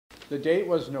The date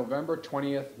was November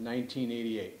 20th,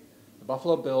 1988. The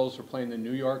Buffalo Bills were playing the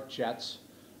New York Jets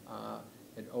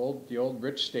at the old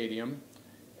Rich Stadium,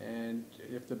 and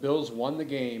if the Bills won the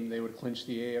game, they would clinch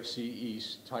the AFC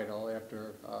East title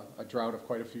after a drought of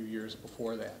quite a few years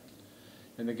before that.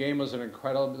 And the game was an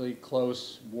incredibly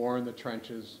close war in the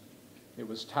trenches. It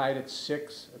was tied at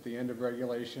 6 at the end of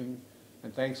regulation,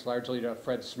 and thanks largely to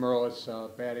Fred Smerlis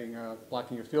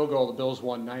blocking a field goal, the Bills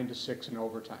won 9-6 in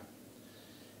overtime.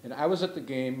 And I was at the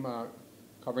game,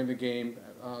 covering the game,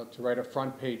 to write a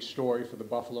front page story for the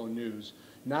Buffalo News,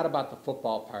 not about the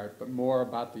football part, but more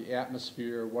about the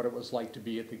atmosphere, what it was like to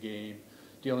be at the game,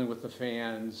 dealing with the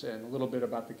fans, and a little bit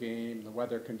about the game, the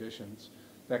weather conditions,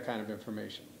 that kind of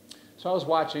information. So I was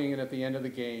watching, and at the end of the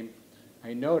game,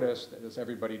 I noticed, as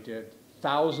everybody did,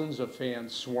 thousands of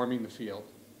fans swarming the field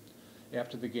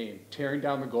after the game, tearing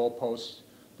down the goalposts.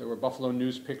 There were Buffalo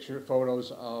News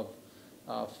photos of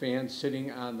fans sitting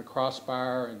on the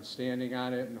crossbar and standing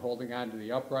on it and holding on to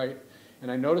the upright. And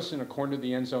I noticed in a corner of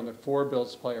the end zone that 4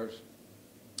 Bills players,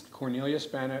 Cornelius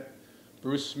Bennett,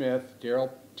 Bruce Smith,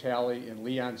 Darryl Talley, and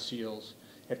Leon Seals,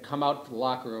 had come out to the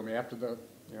locker room after the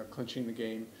clinching the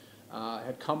game,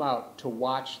 had come out to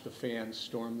watch the fans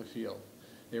storm the field.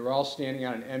 They were all standing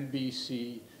on an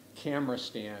NBC camera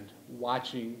stand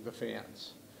watching the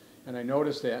fans. And I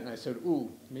noticed that, and I said, ooh,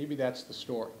 maybe that's the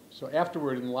story. So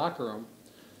afterward in the locker room,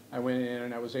 I went in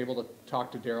and I was able to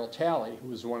talk to Darryl Talley, who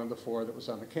was one of the 4 that was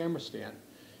on the camera stand.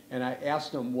 And I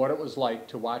asked him what it was like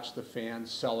to watch the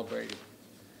fans celebrating.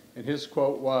 And his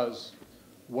quote was,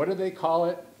 "What do they call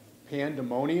it?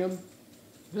 Fan-demonium?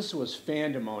 This was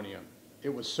Fan-demonium.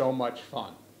 It was so much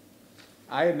fun."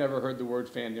 I had never heard the word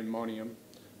Fan-demonium.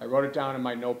 I wrote it down in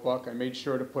my notebook. I made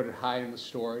sure to put it high in the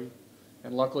story.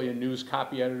 And luckily a news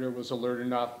copy editor was alert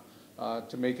enough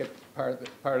to make it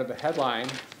part of the headline.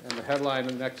 And the headline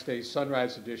in the next day's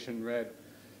Sunrise edition read,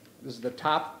 this is the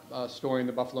top story in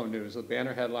the Buffalo News, the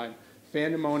banner headline,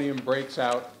 "Fan-demonium breaks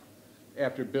out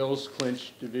after Bills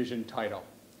clinch division title."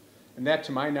 And that,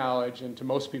 to my knowledge, and to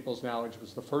most people's knowledge,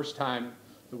 was the first time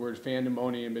the word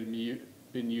Fan-demonium had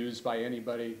been used by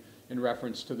anybody in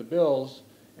reference to the Bills,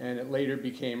 and it later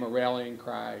became a rallying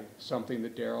cry, something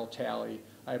that Darryl Talley,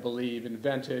 I believe,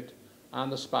 invented on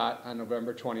the spot on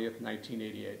November 20th,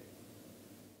 1988.